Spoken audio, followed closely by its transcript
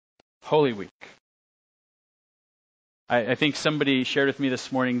Holy Week. I think somebody shared with me this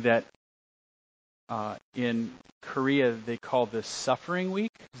morning that in Korea they call this Suffering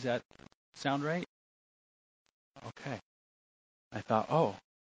Week. Does that sound right? Okay. I thought, oh,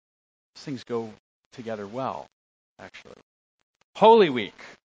 these things go together well, actually. Holy Week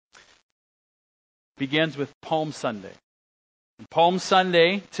begins with Palm Sunday. And Palm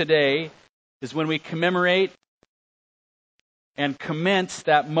Sunday today is when we commemorate and commence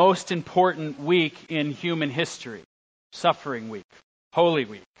that most important week in human history, Suffering Week, Holy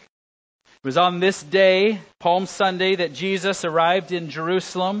Week. It was on this day, Palm Sunday, that Jesus arrived in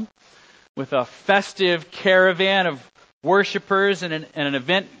Jerusalem with a festive caravan of worshipers and an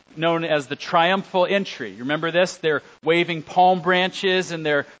event known as the Triumphal Entry. You remember this? They're waving palm branches and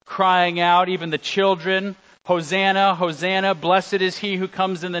they're crying out, even the children, Hosanna, Hosanna, blessed is he who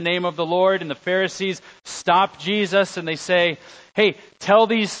comes in the name of the Lord. And the Pharisees stop Jesus and they say, hey, tell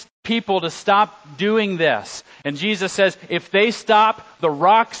these people to stop doing this. And Jesus says, if they stop, the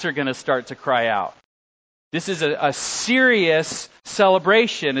rocks are going to start to cry out. This is a serious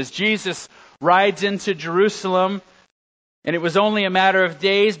celebration as Jesus rides into Jerusalem, and it was only a matter of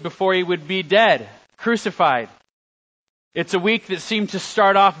days before he would be dead, crucified. It's a week that seemed to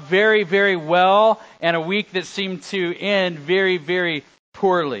start off very, very well, and a week that seemed to end very, very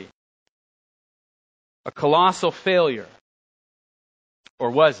poorly. A colossal failure. Or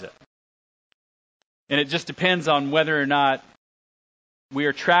was it? And it just depends on whether or not we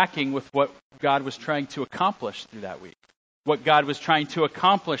are tracking with what God was trying to accomplish through that week. What God was trying to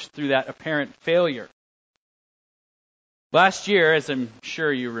accomplish through that apparent failure. Last year, as I'm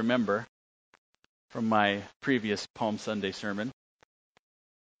sure you remember from my previous Palm Sunday sermon,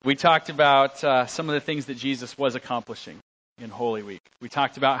 we talked about some of the things that Jesus was accomplishing in Holy Week. We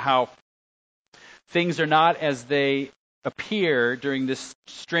talked about how things are not as they appear during this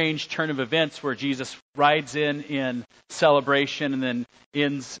strange turn of events where Jesus rides in celebration and then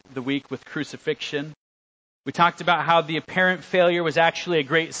ends the week with crucifixion. We talked about how the apparent failure was actually a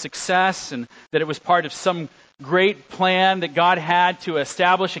great success and that it was part of some great plan that God had to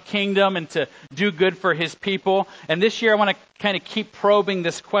establish a kingdom and to do good for his people. And this year I want to kind of keep probing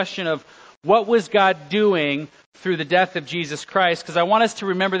this question of what was God doing through the death of Jesus Christ, because I want us to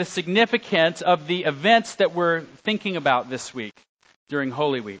remember the significance of the events that we're thinking about this week during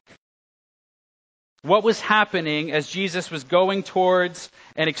Holy Week. What was happening as Jesus was going towards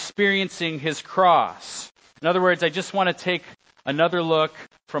and experiencing his cross? In other words, I just want to take another look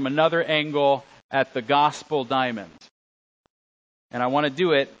from another angle at the gospel diamond. And I want to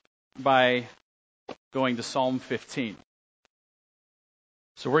do it by going to Psalm 15.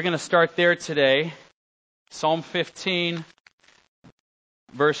 So we're going to start there today. Psalm 15,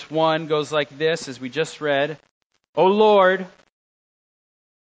 verse 1 goes like this, as we just read. O Lord,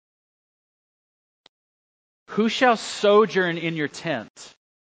 who shall sojourn in your tent?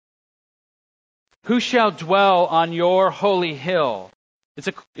 Who shall dwell on your holy hill? It's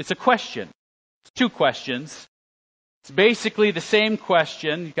a question. It's two questions. It's basically the same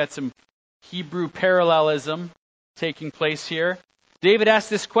question. You've got some Hebrew parallelism taking place here. David asked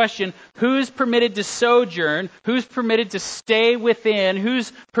this question, who's permitted to sojourn? Who's permitted to stay within?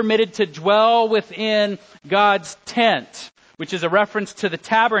 Who's permitted to dwell within God's tent? Which is a reference to the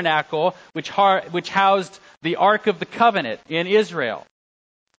tabernacle which housed the Ark of the Covenant in Israel.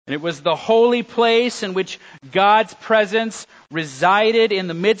 And it was the holy place in which God's presence resided in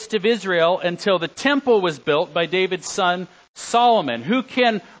the midst of Israel until the temple was built by David's son Solomon. Who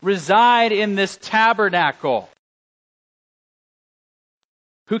can reside in this tabernacle?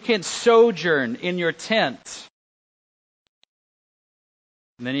 Who can sojourn in your tent?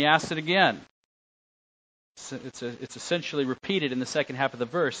 And then he asks it again. It's essentially repeated in the second half of the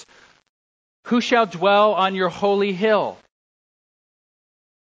verse. Who shall dwell on your holy hill?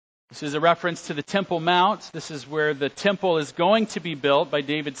 This is a reference to the Temple Mount. This is where the temple is going to be built by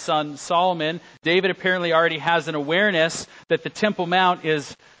David's son Solomon. David apparently already has an awareness that the Temple Mount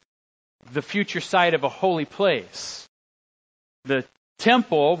is the future site of a holy place. The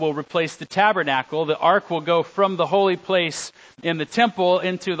temple will replace the tabernacle. The ark will go from the holy place in the temple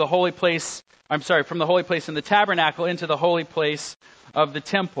into the holy place, from the holy place in the tabernacle into the holy place of the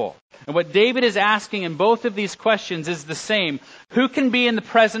temple. And what David is asking in both of these questions is the same. Who can be in the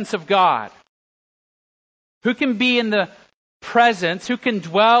presence of God? Who can be in the presence? Who can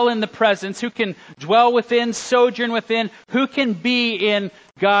dwell in the presence? Who can dwell within, sojourn within? Who can be in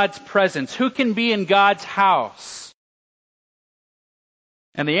God's presence? Who can be in God's house?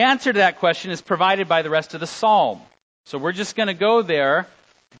 And the answer to that question is provided by the rest of the psalm. So we're just going to go there.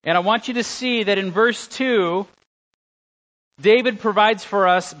 And I want you to see that in verse 2, David provides for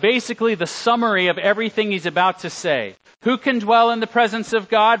us basically the summary of everything he's about to say. Who can dwell in the presence of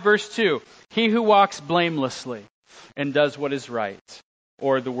God? Verse 2, he who walks blamelessly and does what is right.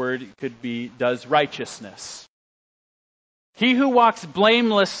 Or the word could be, does righteousness. He who walks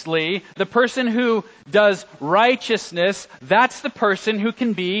blamelessly, the person who does righteousness, that's the person who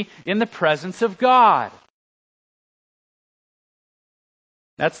can be in the presence of God.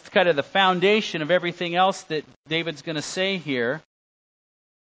 That's kind of the foundation of everything else that David's going to say here.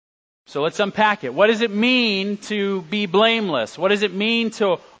 So let's unpack it. What does it mean to be blameless? What does it mean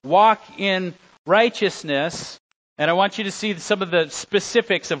to walk in righteousness? And I want you to see some of the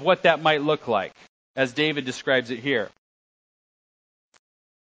specifics of what that might look like as David describes it here.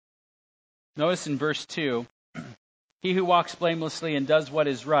 Notice in verse 2, he who walks blamelessly and does what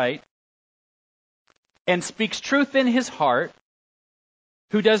is right and speaks truth in his heart,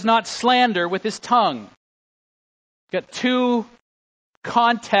 who does not slander with his tongue. Got two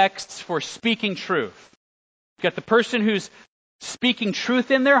contexts for speaking truth. You've got the person who's speaking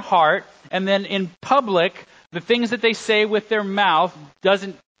truth in their heart, and then in public, the things that they say with their mouth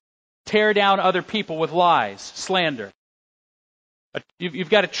doesn't tear down other people with lies, slander. You've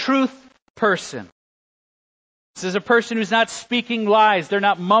got a truth person. This is a person who's not speaking lies. They're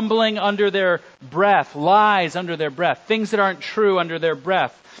not mumbling under their breath, lies under their breath, things that aren't true under their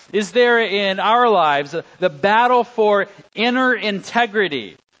breath. Is there in our lives the battle for inner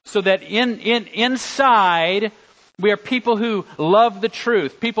integrity so that inside we are people who love the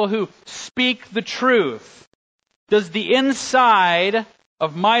truth, people who speak the truth? Does the inside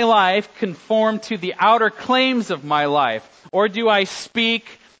of my life conform to the outer claims of my life? Or do I speak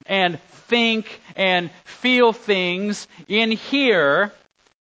and think and feel things in here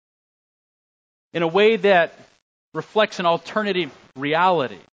in a way that reflects an alternative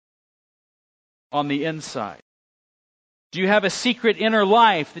reality on the inside? Do you have a secret inner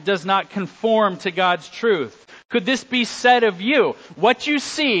life that does not conform to God's truth? Could this be said of you? What you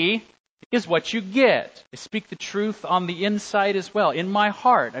see is what you get. I speak the truth on the inside as well. In my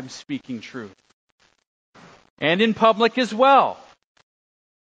heart, I'm speaking truth. And in public as well.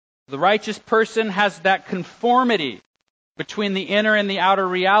 The righteous person has that conformity between the inner and the outer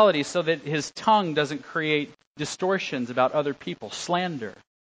reality so that his tongue doesn't create distortions about other people, slander.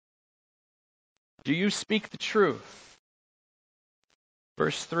 Do you speak the truth?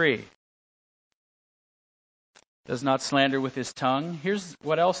 Verse 3. Does not slander with his tongue. Here's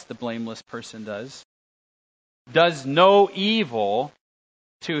what else the blameless person does. Does no evil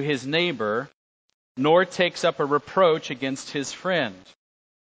to his neighbor, nor takes up a reproach against his friend.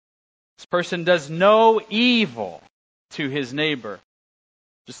 This person does no evil to his neighbor.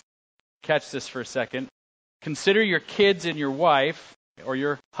 Just catch this for a second. Consider your kids and your wife or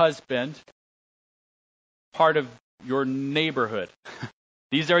your husband part of your neighborhood.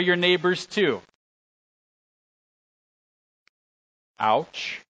 These are your neighbors too.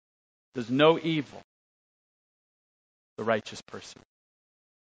 Ouch. Does no evil. The righteous person.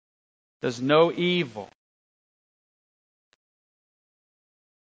 Does no evil.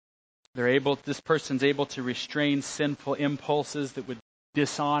 This person's able to restrain sinful impulses that would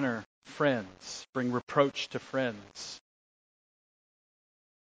dishonor friends, bring reproach to friends.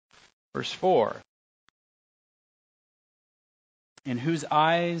 Verse 4. In whose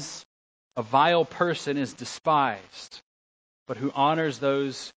eyes a vile person is despised, but who honors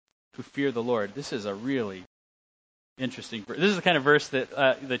those who fear the Lord. This is a really interesting verse. This is the kind of verse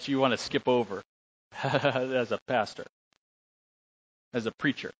that you want to skip over as a pastor, as a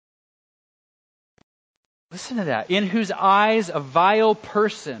preacher. Listen to that. In whose eyes a vile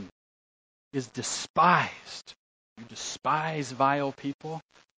person is despised. You despise vile people?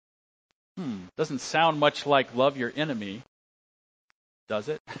 Doesn't sound much like love your enemy, does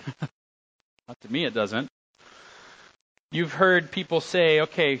it? Not to me it doesn't. You've heard people say,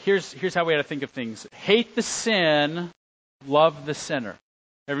 okay, here's how we ought to think of things. Hate the sin, love the sinner.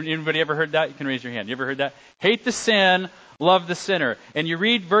 Anybody ever heard that? You can raise your hand. You ever heard that? Hate the sin, love the sinner. And you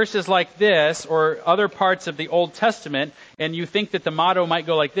read verses like this or other parts of the Old Testament, and you think that the motto might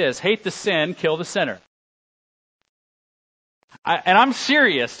go like this: hate the sin, kill the sinner. And I'm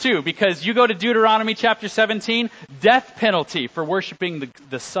serious too, because you go to Deuteronomy chapter 17, death penalty for worshiping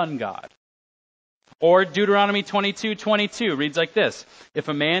the sun god. Or Deuteronomy 22:22 reads like this: if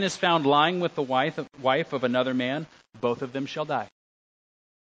a man is found lying with the wife of another man, both of them shall die.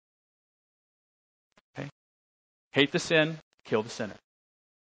 Okay? Hate the sin, kill the sinner.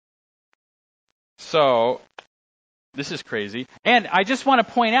 So, this is crazy. And I just want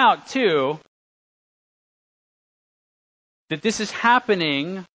to point out too that this is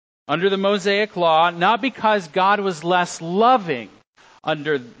happening under the Mosaic Law, not because God was less loving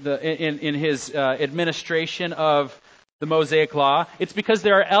in his administration of the Mosaic Law. It's because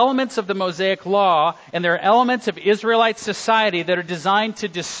there are elements of the Mosaic Law and there are elements of Israelite society that are designed to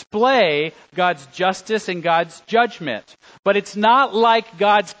display God's justice and God's judgment. But it's not like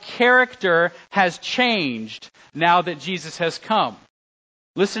God's character has changed now that Jesus has come.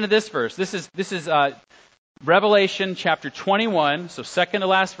 Listen to this verse. This is Revelation chapter 21, so second to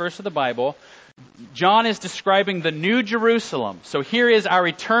last verse of the Bible. John is describing the New Jerusalem. So here is our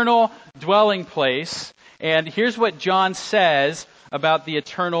eternal dwelling place. And here's what John says about the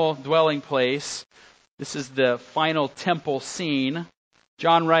eternal dwelling place. This is the final temple scene.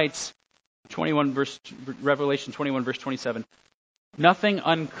 John writes, Revelation 21, verse 27, "Nothing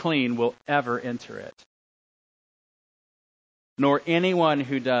unclean will ever enter it, nor anyone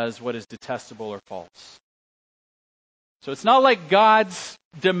who does what is detestable or false." So it's not like God's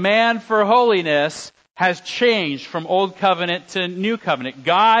demand for holiness has changed from Old Covenant to New Covenant.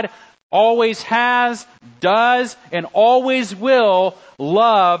 God always has, does, and always will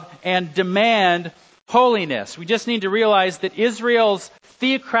love and demand holiness. We just need to realize that Israel's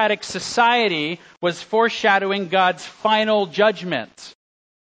theocratic society was foreshadowing God's final judgment.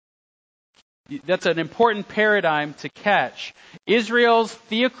 That's an important paradigm to catch. Israel's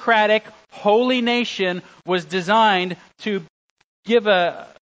theocratic holy nation was designed to give a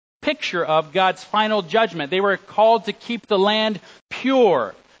picture of God's final judgment. They were called to keep the land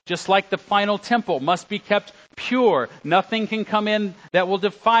pure, just like the final temple must be kept pure. Nothing can come in that will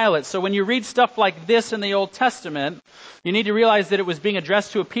defile it. So when you read stuff like this in the Old Testament, you need to realize that it was being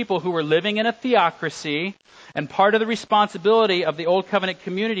addressed to a people who were living in a theocracy, and part of the responsibility of the Old Covenant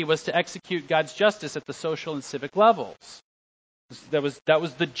community was to execute God's justice at the social and civic levels. That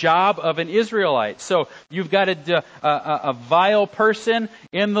was the job of an Israelite. So you've got a vile person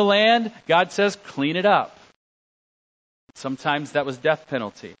in the land. God says, clean it up. Sometimes that was death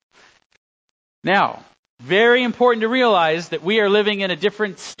penalty. Now, very important to realize that we are living in a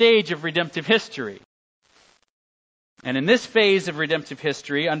different stage of redemptive history. And in this phase of redemptive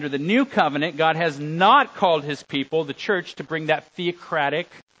history, under the New Covenant, God has not called His people, the church, to bring that theocratic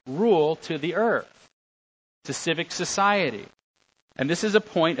rule to the earth, to civic society. And this is a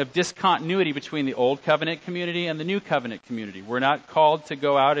point of discontinuity between the Old Covenant community and the New Covenant community. We're not called to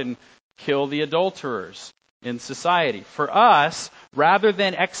go out and kill the adulterers in society. For us, rather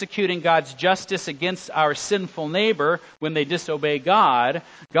than executing God's justice against our sinful neighbor when they disobey God,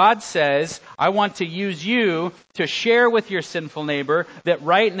 God says, I want to use you to share with your sinful neighbor that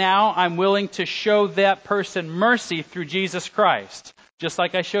right now I'm willing to show that person mercy through Jesus Christ, just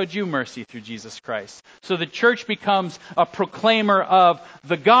like I showed you mercy through Jesus Christ. So the church becomes a proclaimer of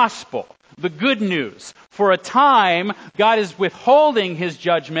the gospel, the good news. For a time, God is withholding His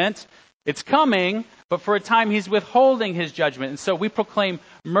judgment. It's coming, but for a time He's withholding His judgment. And so we proclaim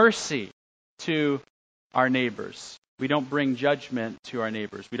mercy to our neighbors. We don't bring judgment to our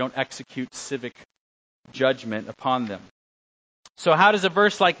neighbors. We don't execute civic judgment upon them. So how does a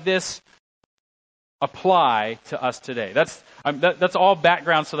verse like this apply to us today? That's all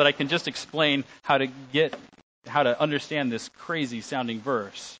background so that I can just explain how to understand this crazy sounding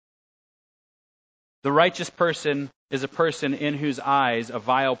verse. The righteous person is a person in whose eyes a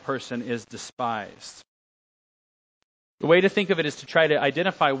vile person is despised. The way to think of it is to try to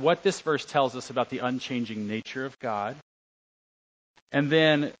identify what this verse tells us about the unchanging nature of God, and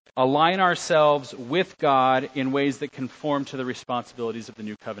then align ourselves with God in ways that conform to the responsibilities of the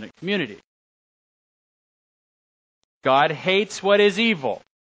New Covenant community. God hates what is evil.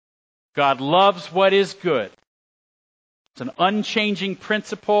 God loves what is good. It's an unchanging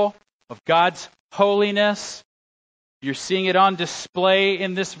principle of God's holiness. You're seeing it on display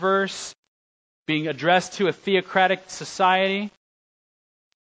in this verse, being addressed to a theocratic society.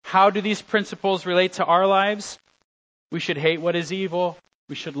 How do these principles relate to our lives? We should hate what is evil.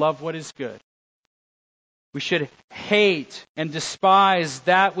 We should love what is good. We should hate and despise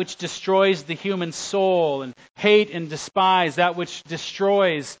that which destroys the human soul, and hate and despise that which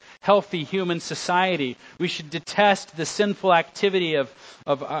destroys healthy human society. We should detest the sinful activity of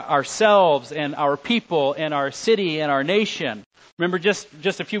ourselves and our people and our city and our nation. Remember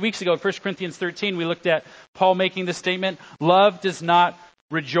just a few weeks ago, in 1 Corinthians 13, we looked at Paul making the statement, love does not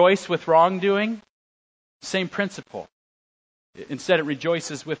rejoice with wrongdoing. Same principle. Instead, it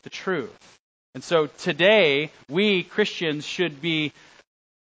rejoices with the truth. And so today, we Christians should be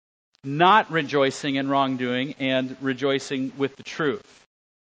not rejoicing in wrongdoing and rejoicing with the truth.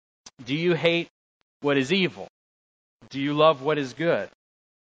 Do you hate what is evil? Do you love what is good?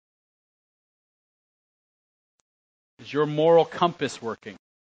 Is your moral compass working?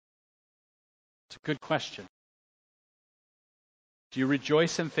 It's a good question. Do you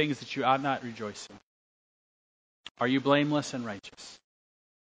rejoice in things that you ought not rejoice in? Are you blameless and righteous?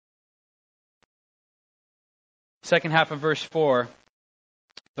 Second half of verse 4,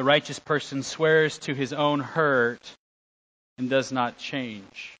 the righteous person swears to his own hurt and does not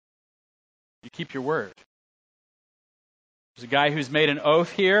change. You keep your word. There's a guy who's made an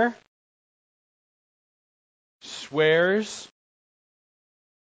oath here, swears,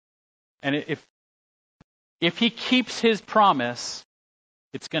 and if he keeps his promise,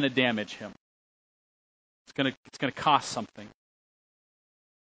 it's going to damage him. It's going to cost something.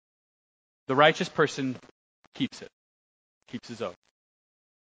 The righteous person keeps it. Keeps his oath.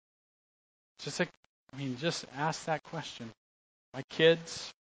 Just ask that question. My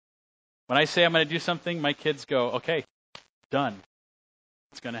kids, when I say I'm going to do something, my kids go, okay, done.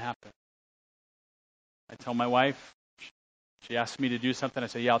 It's going to happen. I tell my wife, she asks me to do something, I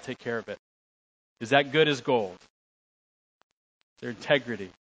say, yeah, I'll take care of it. Is that good as gold? Their integrity.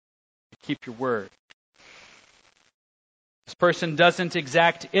 You keep your word. This person doesn't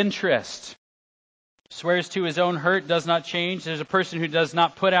exact interest. Swears to his own hurt, does not change. There's a person who does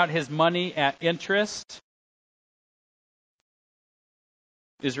not put out his money at interest.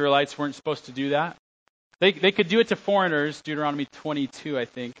 Israelites weren't supposed to do that. They could do it to foreigners, Deuteronomy 22, I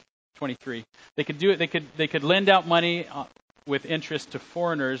think, 23. They could do it. They could lend out money with interest to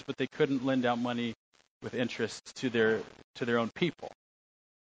foreigners, but they couldn't lend out money with interest to their own people.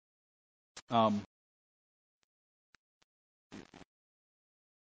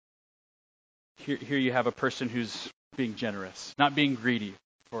 Here you have a person who's being generous, not being greedy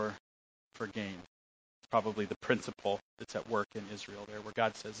for gain. It's probably the principle that's at work in Israel there, where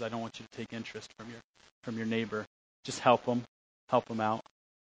God says, I don't want you to take interest from your neighbor. Just help them out.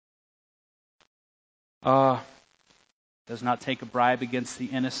 Does not take a bribe against the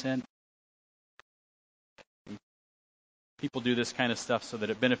innocent. People do this kind of stuff so that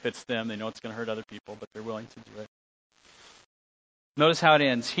it benefits them. They know it's going to hurt other people, but they're willing to do it. Notice how it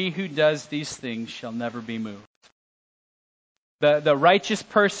ends. He who does these things shall never be moved. The righteous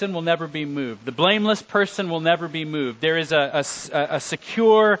person will never be moved. The blameless person will never be moved. There is a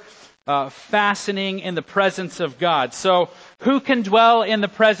secure fastening in the presence of God. So, who can dwell in the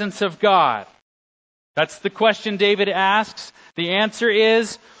presence of God? That's the question David asks. The answer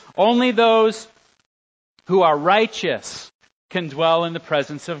is, only those who are righteous can dwell in the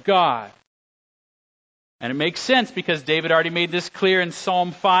presence of God. And it makes sense because David already made this clear in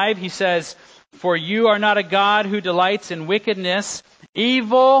Psalm 5. He says, for you are not a God who delights in wickedness.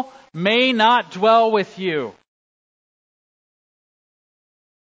 Evil may not dwell with you.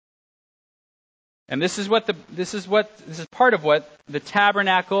 And this is part of what the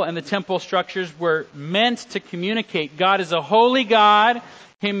tabernacle and the temple structures were meant to communicate. God is a holy God.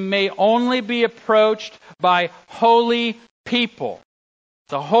 He may only be approached by holy people.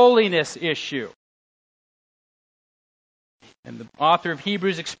 It's a holiness issue. And the author of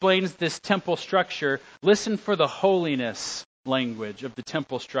Hebrews explains this temple structure. Listen for the holiness language of the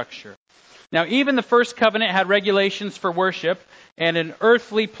temple structure. Now, even the first covenant had regulations for worship and an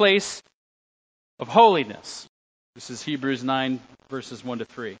earthly place of holiness. This is Hebrews 9, verses 1 to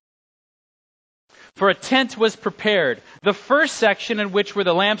 3. For a tent was prepared. The first section, in which were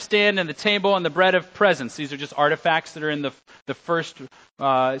the lampstand and the table and the bread of presence. These are just artifacts that are in the first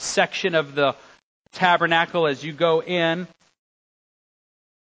section of the tabernacle as you go in.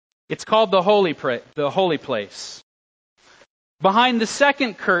 It's called the holy place. Behind the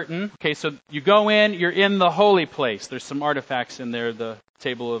second curtain, okay, so you go in, you're in the holy place. There's some artifacts in there, the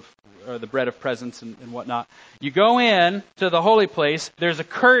table of, or the bread of presence and whatnot. You go in to the holy place, there's a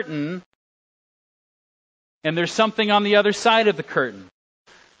curtain, and there's something on the other side of the curtain.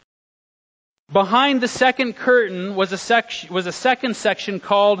 Behind the second curtain was a second section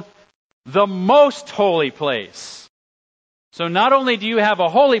called the most holy place. So not only do you have a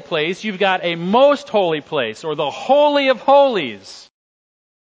holy place, you've got a most holy place, or the Holy of Holies.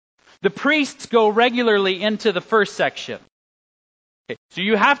 The priests go regularly into the first section. Okay, so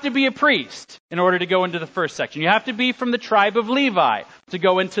you have to be a priest in order to go into the first section. You have to be from the tribe of Levi to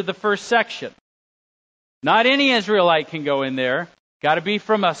go into the first section. Not any Israelite can go in there. Got to be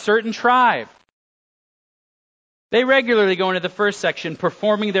from a certain tribe. They regularly go into the first section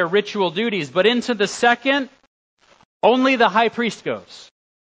performing their ritual duties, but into the second, only the high priest goes.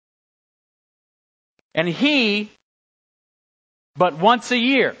 And he, but once a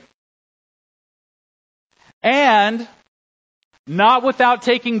year. And not without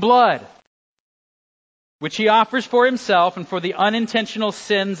taking blood, which he offers for himself and for the unintentional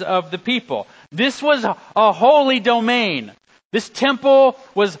sins of the people. This was a holy domain. This temple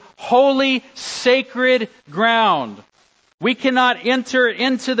was holy, sacred ground. We cannot enter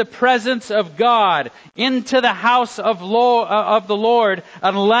into the presence of God, into the house of the Lord,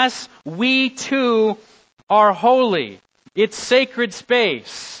 unless we too are holy. It's sacred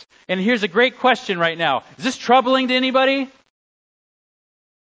space. And here's a great question right now. Is this troubling to anybody?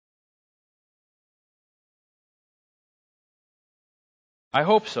 I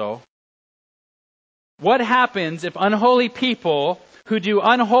hope so. What happens if unholy people who do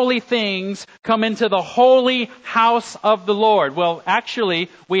unholy things come into the holy house of the Lord? Well, actually,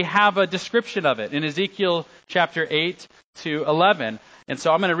 we have a description of it in Ezekiel chapter 8 to 11. And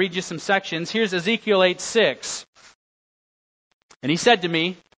so I'm going to read you some sections. Here's Ezekiel 8:6. And he said to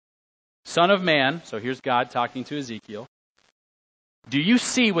me, Son of man, so here's God talking to Ezekiel, do you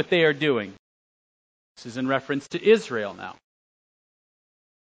see what they are doing? This is in reference to Israel now.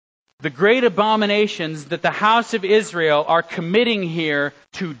 The great abominations that the house of Israel are committing here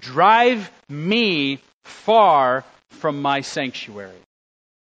to drive me far from my sanctuary.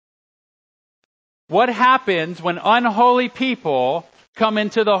 What happens when unholy people come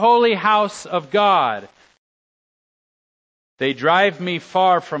into the holy house of God? They drive me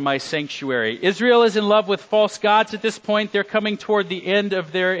far from my sanctuary. Israel is in love with false gods at this point. They're coming toward the end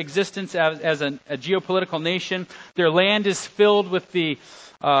of their existence as a geopolitical nation. Their land is filled with the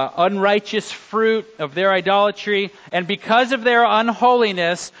unrighteous fruit of their idolatry. And because of their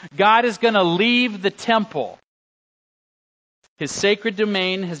unholiness, God is going to leave the temple. His sacred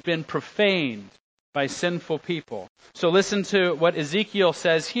domain has been profaned by sinful people. So listen to what Ezekiel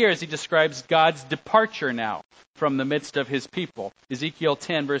says here as he describes God's departure now from the midst of his people. Ezekiel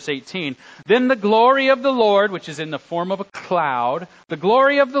 10, verse 18. Then the glory of the Lord, which is in the form of a cloud, the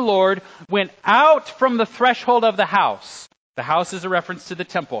glory of the Lord went out from the threshold of the house. The house is a reference to the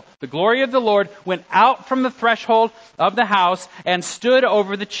temple. The glory of the Lord went out from the threshold of the house and stood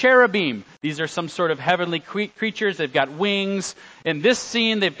over the cherubim. These are some sort of heavenly creatures. They've got wings. In this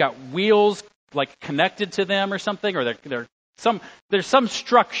scene, they've got wheels like connected to them or something, or there's some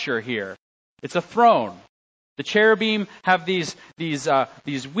structure here. It's a throne. The cherubim have these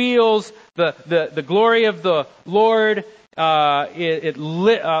wheels. The glory of the Lord.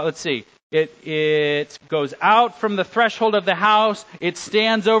 Let's see. It goes out from the threshold of the house. It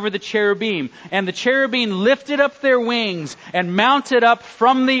stands over the cherubim, and the cherubim lifted up their wings and mounted up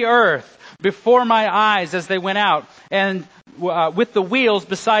from the earth before my eyes as they went out, and with the wheels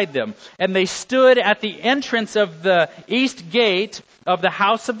beside them. And they stood at the entrance of the east gate of the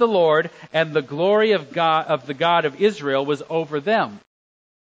house of the Lord, and the glory of God, of the God of Israel, was over them.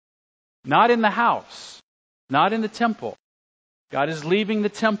 Not in the house, not in the temple. God is leaving the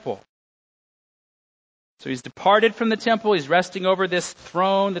temple. So he's departed from the temple. He's resting over this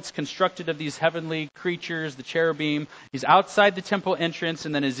throne that's constructed of these heavenly creatures, the cherubim. He's outside the temple entrance.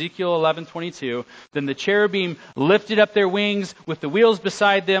 And then Ezekiel 11:22. Then the cherubim lifted up their wings with the wheels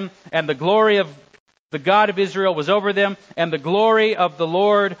beside them, and the glory of the God of Israel was over them. And the glory of the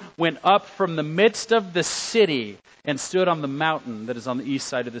Lord went up from the midst of the city and stood on the mountain that is on the east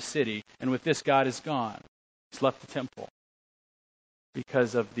side of the city. And with this, God is gone. He's left the temple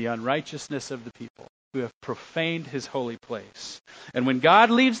because of the unrighteousness of the people who have profaned his holy place. And when God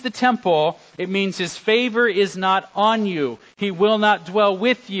leaves the temple, it means his favor is not on you. He will not dwell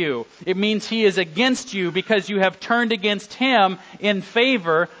with you. It means he is against you because you have turned against him in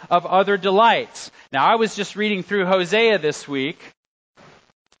favor of other delights. Now, I was just reading through Hosea this week,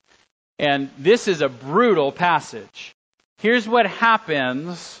 and this is a brutal passage. Here's what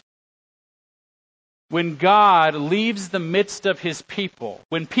happens when God leaves the midst of his people,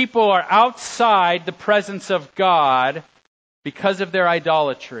 when people are outside the presence of God because of their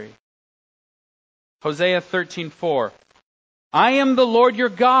idolatry. Hosea 13:4. I am the Lord your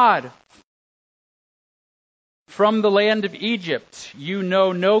God. From the land of Egypt, you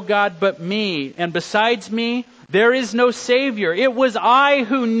know no God but me, and besides me, there is no Savior. It was I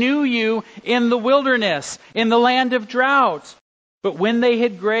who knew you in the wilderness, in the land of drought. But when they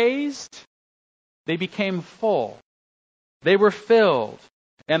had grazed, they became full. They were filled,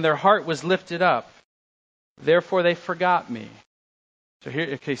 and their heart was lifted up. Therefore they forgot me. So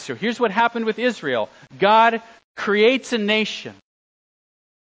here's what happened with Israel. God creates a nation,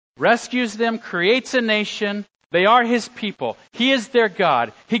 rescues them, creates a nation. They are his people. He is their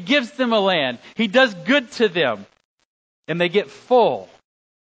God. He gives them a land. He does good to them. And they get full.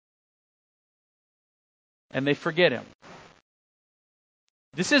 And they forget him.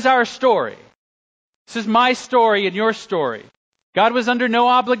 This is our story. This is my story and your story. God was under no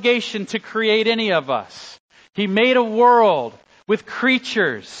obligation to create any of us. He made a world with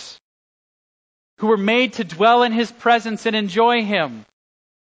creatures who were made to dwell in His presence and enjoy Him.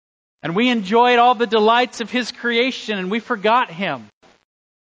 And we enjoyed all the delights of His creation, and we forgot Him.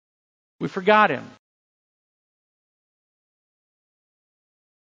 We forgot Him.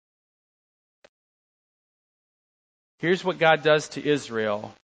 Here's what God does to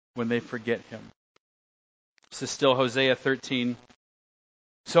Israel when they forget Him. This is still Hosea 13.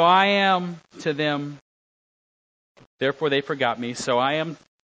 So I am to them, therefore they forgot me, so I am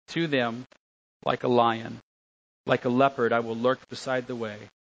to them like a lion, like a leopard I will lurk beside the way.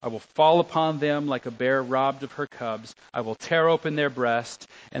 I will fall upon them like a bear robbed of her cubs. I will tear open their breast,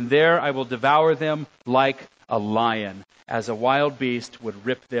 and there I will devour them like a lion, as a wild beast would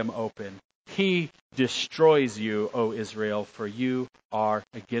rip them open. He destroys you, O Israel, for you are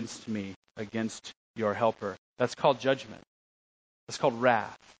against me, against your helper. That's called judgment. That's called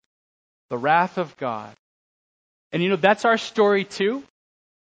wrath. The wrath of God. And that's our story too.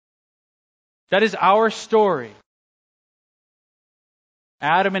 That is our story.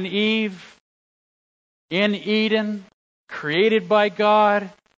 Adam and Eve in Eden, created by God,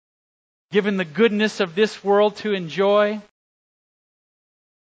 given the goodness of this world to enjoy.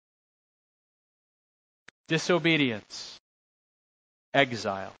 Disobedience,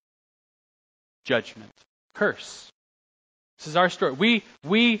 exile, judgment, curse. This is our story.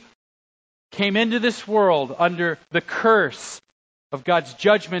 We came into this world under the curse of God's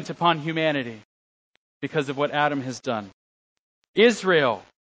judgment upon humanity because of what Adam has done. Israel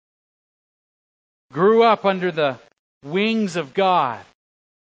grew up under the wings of God,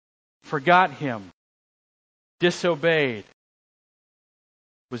 forgot Him, disobeyed,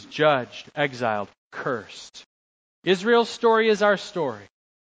 was judged, exiled, cursed. Israel's story is our story.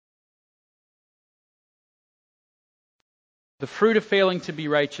 The fruit of failing to be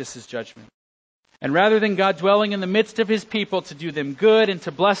righteous is judgment. And rather than God dwelling in the midst of His people to do them good and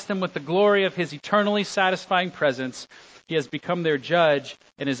to bless them with the glory of His eternally satisfying presence, He has become their judge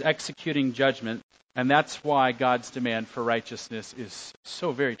and is executing judgment. And that's why God's demand for righteousness is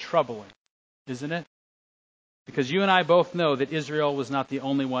so very troubling, isn't it? Because you and I both know that Israel was not the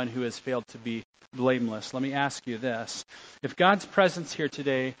only one who has failed to be blameless. Let me ask you this. If God's presence here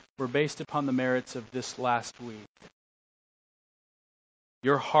today were based upon the merits of this last week,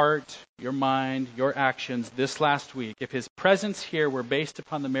 your heart, your mind, your actions this last week, if His presence here were based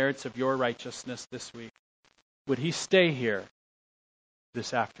upon the merits of your righteousness this week, would He stay here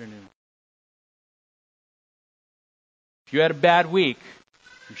this afternoon? If you had a bad week,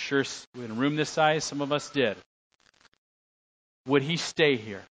 I'm sure in a room this size, some of us did, would He stay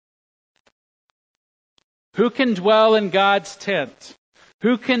here? Who can dwell in God's tent?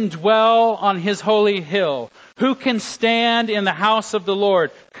 Who can dwell on His holy hill? Who can stand in the house of the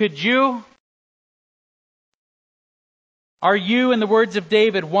Lord? Could you? Are you, in the words of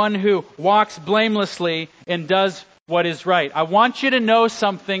David, one who walks blamelessly and does what is right? I want you to know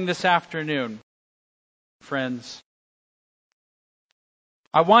something this afternoon, friends.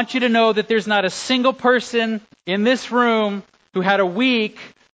 I want you to know that there's not a single person in this room who had a week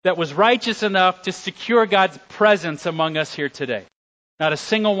that was righteous enough to secure God's presence among us here today. Not a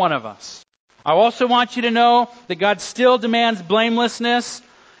single one of us. I also want you to know that God still demands blamelessness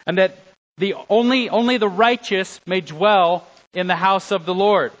and that only the righteous may dwell in the house of the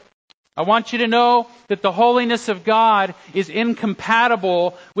Lord. I want you to know that the holiness of God is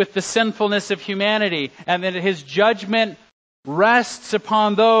incompatible with the sinfulness of humanity and that His judgment rests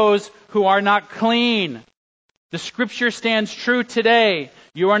upon those who are not clean. The Scripture stands true today.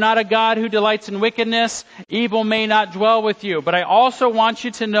 You are not a God who delights in wickedness. Evil may not dwell with you. But I also want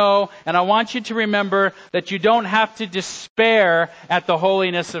you to know, and I want you to remember, that you don't have to despair at the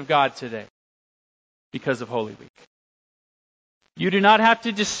holiness of God today because of Holy Week. You do not have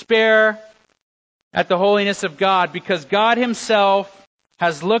to despair at the holiness of God because God Himself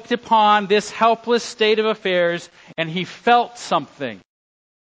has looked upon this helpless state of affairs and He felt something.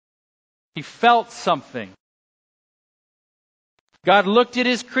 He felt something. God looked at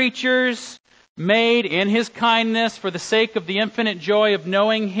His creatures, made in His kindness for the sake of the infinite joy of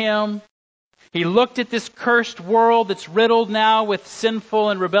knowing Him. He looked at this cursed world that's riddled now with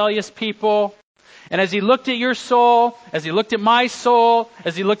sinful and rebellious people. And as He looked at your soul, as He looked at my soul,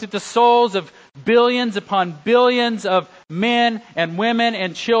 as He looked at the souls of billions upon billions of men and women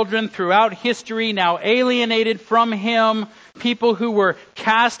and children throughout history now alienated from Him, people who were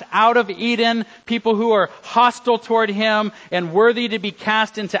cast out of Eden, people who are hostile toward Him and worthy to be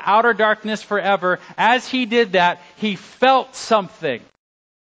cast into outer darkness forever. As He did that, He felt something.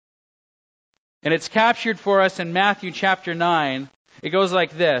 And it's captured for us in Matthew chapter 9. It goes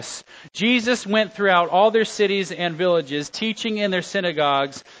like this. Jesus went throughout all their cities and villages, teaching in their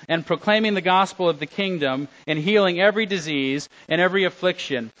synagogues and proclaiming the gospel of the kingdom and healing every disease and every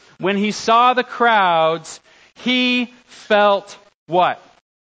affliction. When he saw the crowds, he felt what?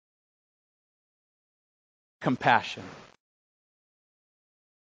 Compassion.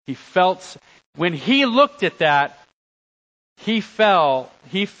 When he looked at that, he felt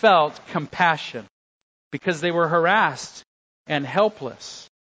compassion because they were harassed and helpless,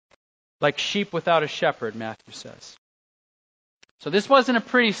 like sheep without a shepherd, Matthew says. So this wasn't a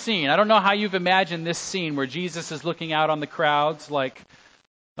pretty scene. I don't know how you've imagined this scene where Jesus is looking out on the crowds, like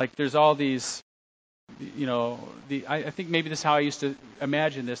there's all these, I think maybe this is how I used to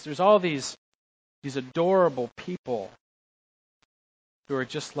imagine this. There's all these adorable people who are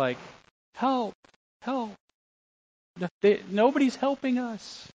just like, help, help. Nobody's helping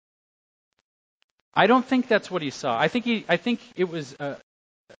us. I don't think that's what he saw. I think it was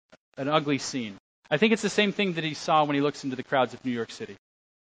an ugly scene. I think it's the same thing that he saw when he looks into the crowds of New York City.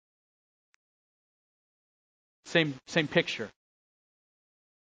 Same picture.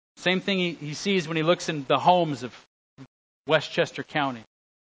 Same thing he sees when he looks in the homes of Westchester County.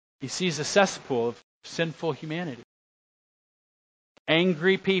 He sees a cesspool of sinful humanity.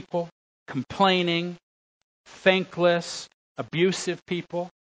 Angry people, complaining, thankless, abusive people,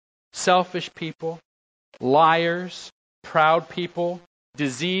 selfish people, liars, proud people,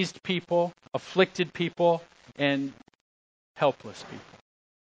 diseased people, afflicted people, and helpless people.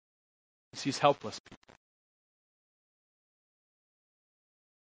 He sees helpless people.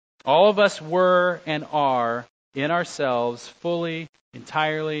 All of us were and are in ourselves fully,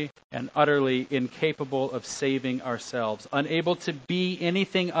 entirely, and utterly incapable of saving ourselves, unable to be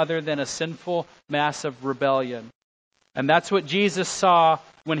anything other than a sinful mass of rebellion. And that's what Jesus saw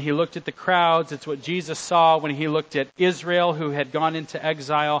when he looked at the crowds. It's what Jesus saw when he looked at Israel, who had gone into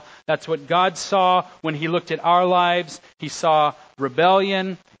exile. That's what God saw when he looked at our lives. He saw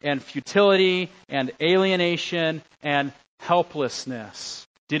rebellion and futility and alienation and helplessness.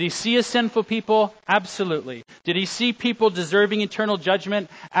 Did he see a sinful people? Absolutely. Did he see people deserving eternal judgment?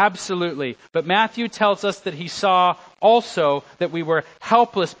 Absolutely. But Matthew tells us that he saw also that we were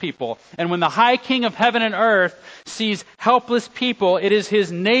helpless people. And when the high King of heaven and earth sees helpless people, it is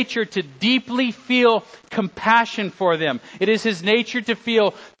his nature to deeply feel compassion for them. It is his nature to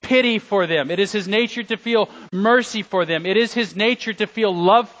feel pity for them. It is his nature to feel mercy for them. It is his nature to feel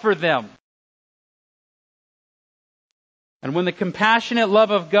love for them. And when the compassionate love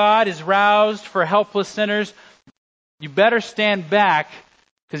of God is roused for helpless sinners, you better stand back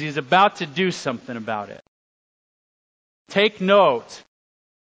because he's about to do something about it. Take note.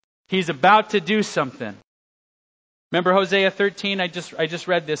 He's about to do something. Remember Hosea 13? I just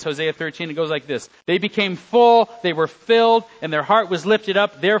read this, Hosea 13. It goes like this. They became full, they were filled, and their heart was lifted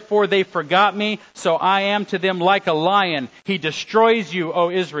up. Therefore they forgot me, so I am to them like a lion. He destroys you,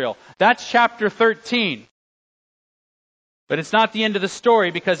 O Israel. That's chapter 13. But it's not the end of the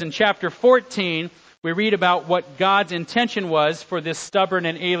story, because in chapter 14, we read about what God's intention was for this stubborn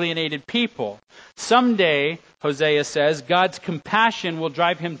and alienated people. Someday, Hosea says, God's compassion will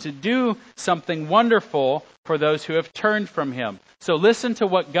drive him to do something wonderful for those who have turned from him. So listen to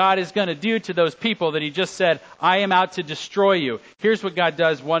what God is going to do to those people that he just said, I am out to destroy you. Here's what God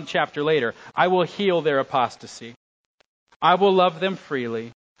does one chapter later. I will heal their apostasy. I will love them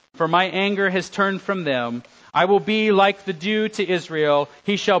freely, for my anger has turned from them. I will be like the dew to Israel.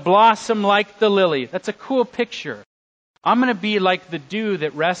 He shall blossom like the lily. That's a cool picture. I'm going to be like the dew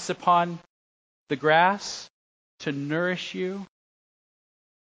that rests upon the grass to nourish you.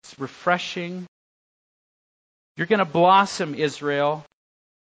 It's refreshing. You're going to blossom, Israel.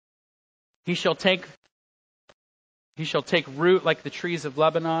 He shall take root like the trees of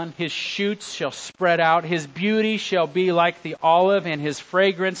Lebanon. His shoots shall spread out. His beauty shall be like the olive, and his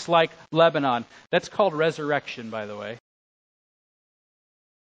fragrance like Lebanon. That's called resurrection, by the way.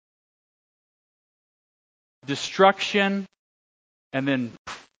 Destruction, and then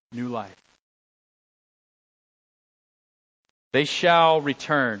new life. They shall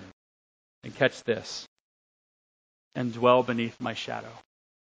return, and catch this, and dwell beneath my shadow.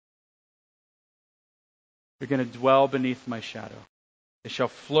 They're going to dwell beneath my shadow. They shall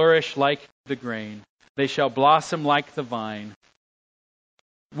flourish like the grain. They shall blossom like the vine.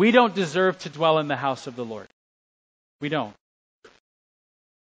 We don't deserve to dwell in the house of the Lord. We don't.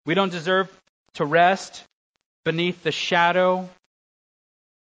 We don't deserve to rest beneath the shadow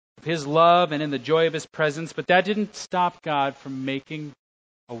of his love and in the joy of his presence, but that didn't stop God from making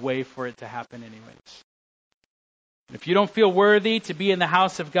a way for it to happen anyways. If you don't feel worthy to be in the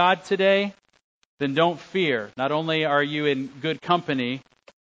house of God today, then don't fear. Not only are you in good company,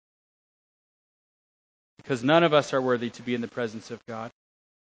 because none of us are worthy to be in the presence of God,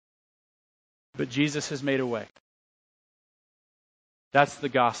 but Jesus has made a way. That's the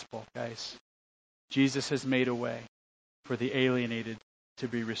gospel, guys. Jesus has made a way for the alienated to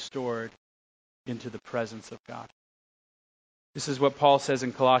be restored into the presence of God. This is what Paul says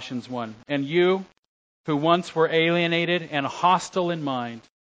in Colossians 1. And you, who once were alienated and hostile in mind,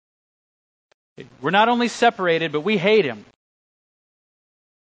 we're not only separated, but we hate him.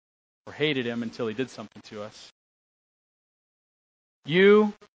 Or hated him until he did something to us.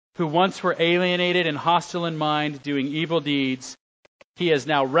 You, who once were alienated and hostile in mind, doing evil deeds, he has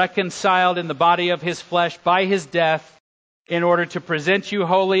now reconciled in the body of his flesh by his death, in order to present you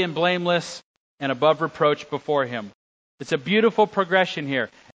holy and blameless and above reproach before him. It's a beautiful progression here.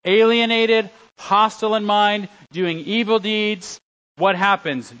 Alienated, hostile in mind, doing evil deeds. What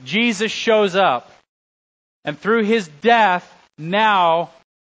happens? Jesus shows up, and through his death now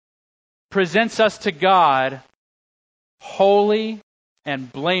presents us to God holy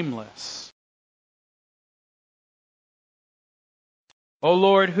and blameless. O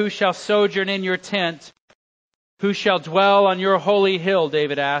Lord, who shall sojourn in your tent? Who shall dwell on your holy hill?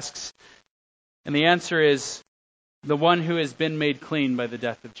 David asks. And the answer is the one who has been made clean by the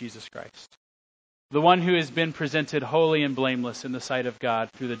death of Jesus Christ. The one who has been presented holy and blameless in the sight of God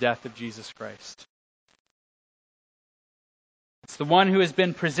through the death of Jesus Christ. It's the one who has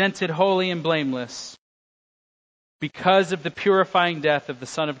been presented holy and blameless because of the purifying death of the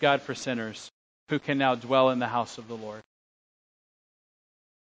Son of God for sinners, who can now dwell in the house of the Lord.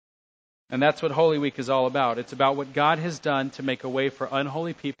 And that's what Holy Week is all about. It's about what God has done to make a way for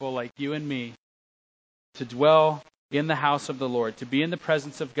unholy people like you and me to dwell in the house of the Lord, to be in the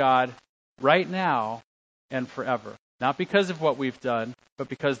presence of God right now and forever. Not because of what we've done, but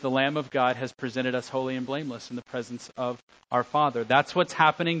because the Lamb of God has presented us holy and blameless in the presence of our Father. That's what's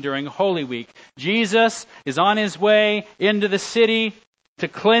happening during Holy Week. Jesus is on his way into the city to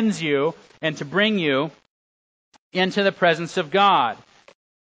cleanse you and to bring you into the presence of God.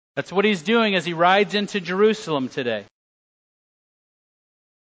 That's what he's doing as he rides into Jerusalem today.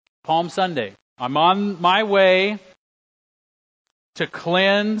 Palm Sunday. I'm on my way to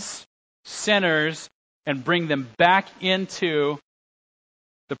cleanse sinners and bring them back into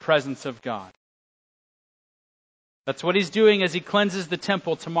the presence of God. That's what he's doing as he cleanses the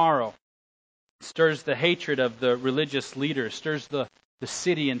temple tomorrow. Stirs the hatred of the religious leaders, stirs the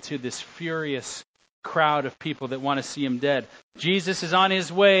city into this furious crowd of people that want to see him dead. Jesus is on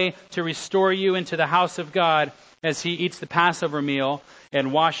his way to restore you into the house of God as he eats the Passover meal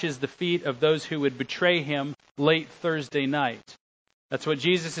and washes the feet of those who would betray him late Thursday night. That's what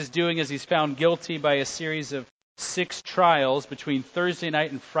Jesus is doing as he's found guilty by a series of 6 trials between Thursday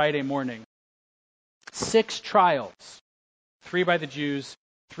night and Friday morning. 6 trials. 3 by the Jews,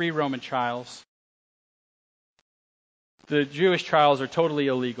 3 Roman trials. The Jewish trials are totally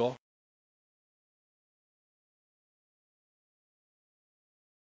illegal.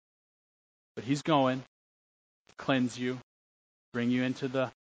 But he's going to cleanse you, bring you into the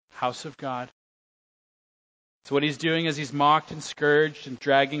house of God. So what he's doing is he's mocked and scourged and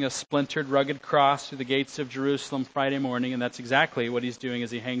dragging a splintered, rugged cross through the gates of Jerusalem Friday morning, and that's exactly what he's doing as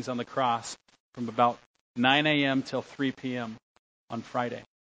he hangs on the cross from about 9 a.m. till 3 p.m. on Friday.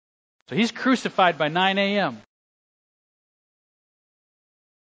 So he's crucified by 9 a.m.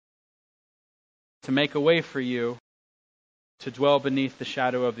 to make a way for you to dwell beneath the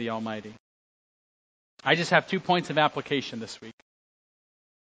shadow of the Almighty. I just have 2 points of application this week.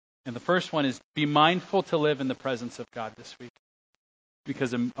 And the first one is be mindful to live in the presence of God this week,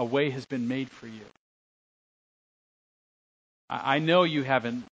 because a way has been made for you. I know you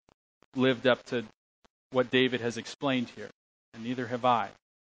haven't lived up to what David has explained here, and neither have I.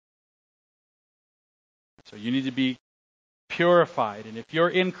 So you need to be purified. And if you're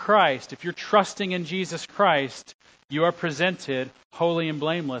in Christ, if you're trusting in Jesus Christ, you are presented holy and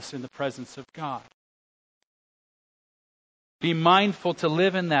blameless in the presence of God. Be mindful to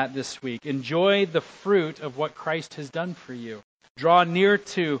live in that this week. Enjoy the fruit of what Christ has done for you. Draw near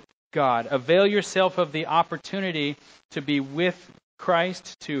to God. Avail yourself of the opportunity to be with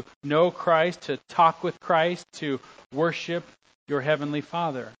Christ, to know Christ, to talk with Christ, to worship your Heavenly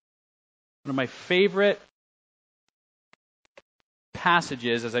Father. One of my favorite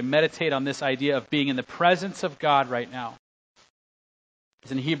passages as I meditate on this idea of being in the presence of God right now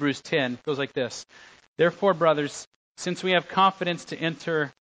is in Hebrews 10. It goes like this. Therefore, brothers, since we have confidence to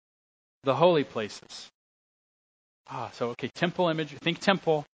enter the holy places. Temple image. Think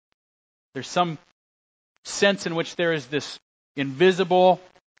temple. There's some sense in which there is this invisible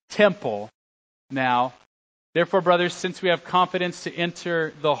temple now. Therefore, brothers, since we have confidence to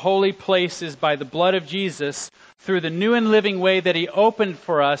enter the holy places by the blood of Jesus, through the new and living way that He opened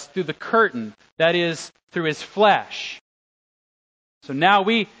for us through the curtain, that is, through His flesh. So now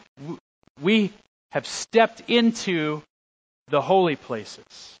we have stepped into the holy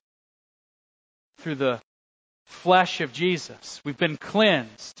places through the flesh of Jesus. We've been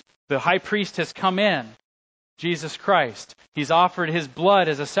cleansed. The high priest has come in, Jesus Christ. He's offered His blood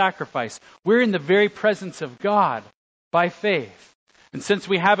as a sacrifice. We're in the very presence of God by faith. And since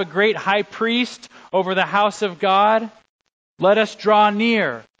we have a great high priest over the house of God, let us draw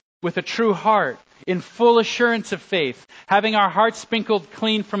near with a true heart, in full assurance of faith, having our hearts sprinkled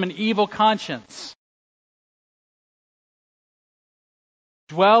clean from an evil conscience.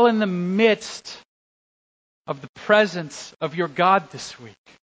 Dwell in the midst of the presence of your God this week.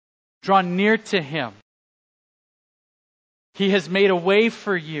 Draw near to Him. He has made a way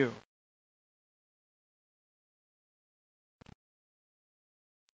for you.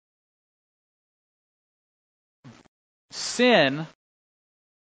 Sin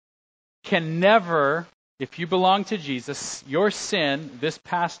can never, if you belong to Jesus, your sin this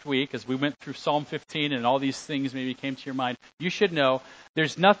past week, as we went through Psalm 15 and all these things maybe came to your mind, you should know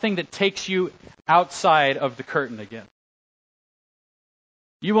there's nothing that takes you outside of the curtain again.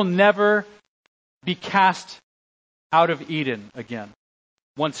 You will never be cast out of Eden again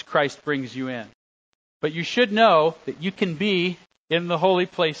once Christ brings you in. But you should know that you can be in the holy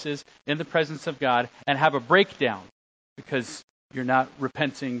places, in the presence of God, and have a breakdown because you're not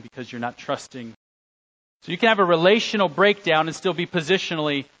repenting, because you're not trusting. So you can have a relational breakdown and still be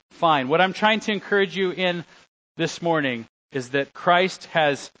positionally fine. What I'm trying to encourage you in this morning is that Christ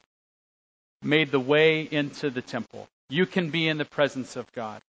has made the way into the temple. You can be in the presence of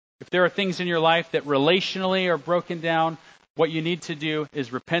God. If there are things in your life that relationally are broken down, what you need to do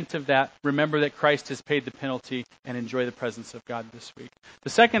is repent of that. Remember that Christ has paid the penalty and enjoy the presence of God this week. The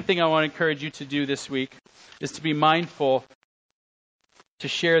second thing I want to encourage you to do this week is to be mindful to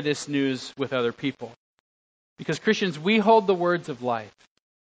share this news with other people. Because Christians, we hold the words of life.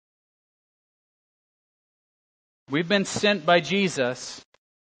 We've been sent by Jesus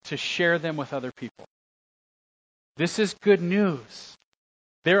to share them with other people. This is good news.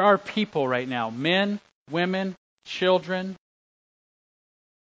 There are people right now, men, women, children,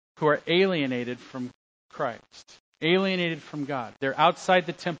 who are alienated from Christ, alienated from God. They're outside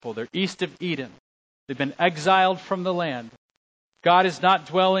the temple. They're east of Eden. They've been exiled from the land. God is not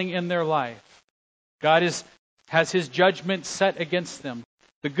dwelling in their life. God has His judgment set against them.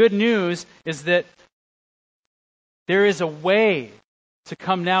 The good news is that there is a way to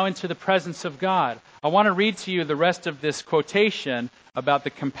come now into the presence of God. I want to read to you the rest of this quotation about the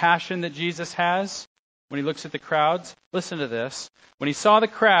compassion that Jesus has when He looks at the crowds. Listen to this. When He saw the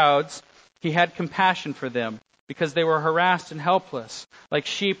crowds, He had compassion for them because they were harassed and helpless, like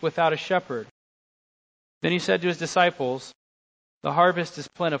sheep without a shepherd. Then He said to His disciples, "The harvest is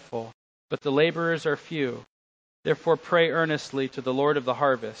plentiful, but the laborers are few. Therefore pray earnestly to the Lord of the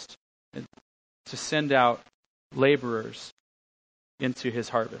harvest to send out laborers into His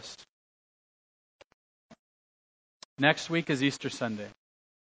harvest." Next week is Easter Sunday.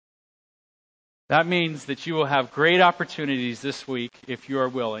 That means that you will have great opportunities this week, if you are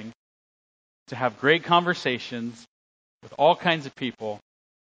willing, to have great conversations with all kinds of people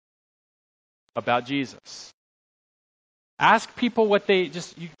about Jesus. Ask people what they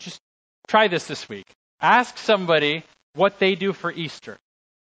just try this week. Ask somebody what they do for Easter.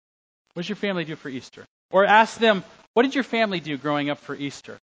 What does your family do for Easter? Or ask them, what did your family do growing up for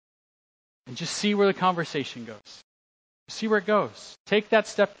Easter? And just see where the conversation goes. See where it goes. Take that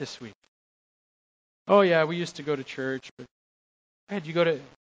step this week. Oh yeah, we used to go to church, but hey, do you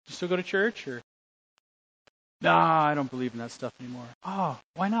still go to church? Or nah, I don't believe in that stuff anymore. Oh,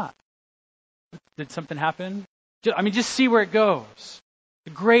 why not? Did something happen? Just see where it goes. A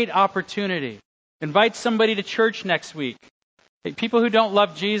great opportunity. Invite somebody to church next week. Hey, people who don't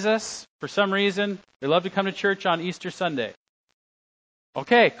love Jesus, for some reason, they love to come to church on Easter Sunday.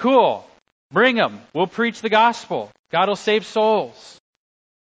 Okay, cool. Bring them. We'll preach the gospel. God will save souls.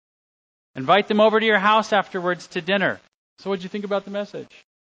 Invite them over to your house afterwards to dinner. So what'd you think about the message?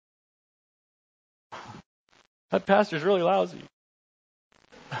 That pastor's really lousy.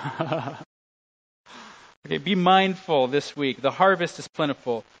 Okay, be mindful this week. The harvest is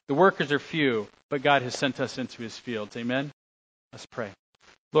plentiful. The workers are few, but God has sent us into His fields. Amen? Let's pray.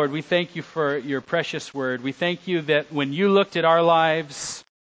 Lord, we thank You for Your precious word. We thank You that when You looked at our lives,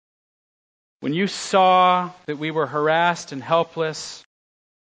 when You saw that we were harassed and helpless,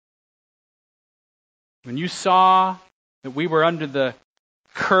 when You saw that we were under the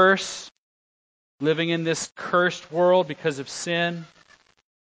curse living in this cursed world because of sin,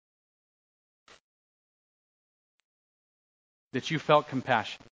 that you felt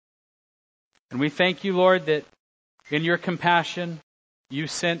compassion. And we thank you, Lord, that in your compassion, you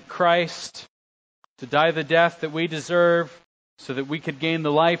sent Christ to die the death that we deserve so that we could gain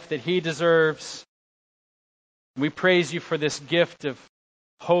the life that he deserves. We praise you for this gift of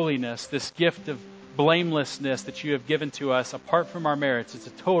holiness, this gift of blamelessness that you have given to us apart from our merits. It's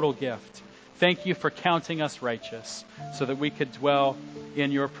a total gift. Thank you for counting us righteous so that we could dwell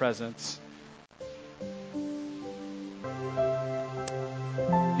in your presence.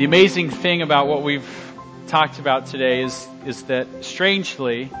 The amazing thing about what we've talked about today is that,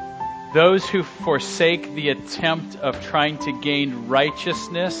 strangely, those who forsake the attempt of trying to gain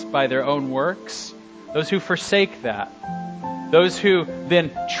righteousness by their own works, those who forsake that, those who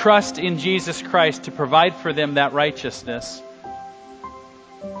then trust in Jesus Christ to provide for them that righteousness,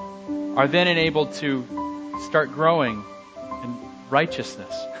 are then enabled to start growing in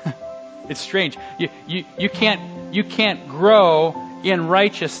righteousness. It's strange. You can't grow in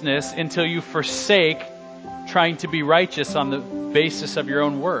righteousness until you forsake trying to be righteous on the basis of your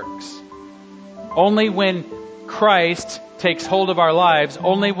own works. Only when Christ takes hold of our lives,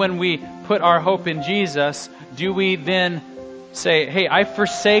 only when we put our hope in Jesus, do we then say, hey, I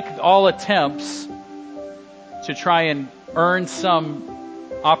forsake all attempts to try and earn some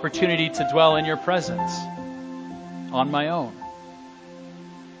opportunity to dwell in your presence on my own.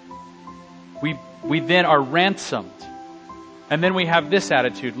 We then are ransomed. And then we have this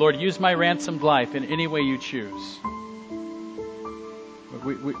attitude, Lord, use my ransomed life in any way you choose.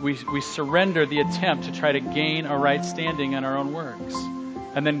 We surrender the attempt to try to gain a right standing in our own works.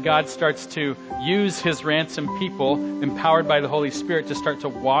 And then God starts to use his ransomed people, empowered by the Holy Spirit, to start to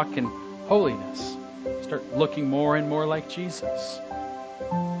walk in holiness. Start looking more and more like Jesus.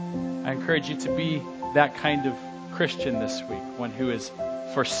 I encourage you to be that kind of Christian this week, one who is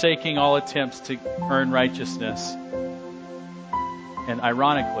forsaking all attempts to earn righteousness, and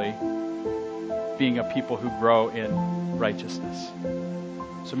ironically, being a people who grow in righteousness.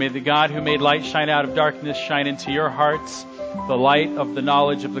 So may the God who made light shine out of darkness shine into your hearts the light of the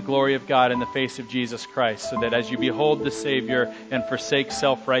knowledge of the glory of God in the face of Jesus Christ, so that as you behold the Savior and forsake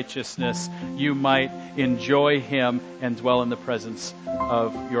self-righteousness, you might enjoy him and dwell in the presence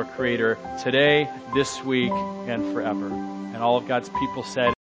of your Creator today, this week, and forever. And all of God's people said,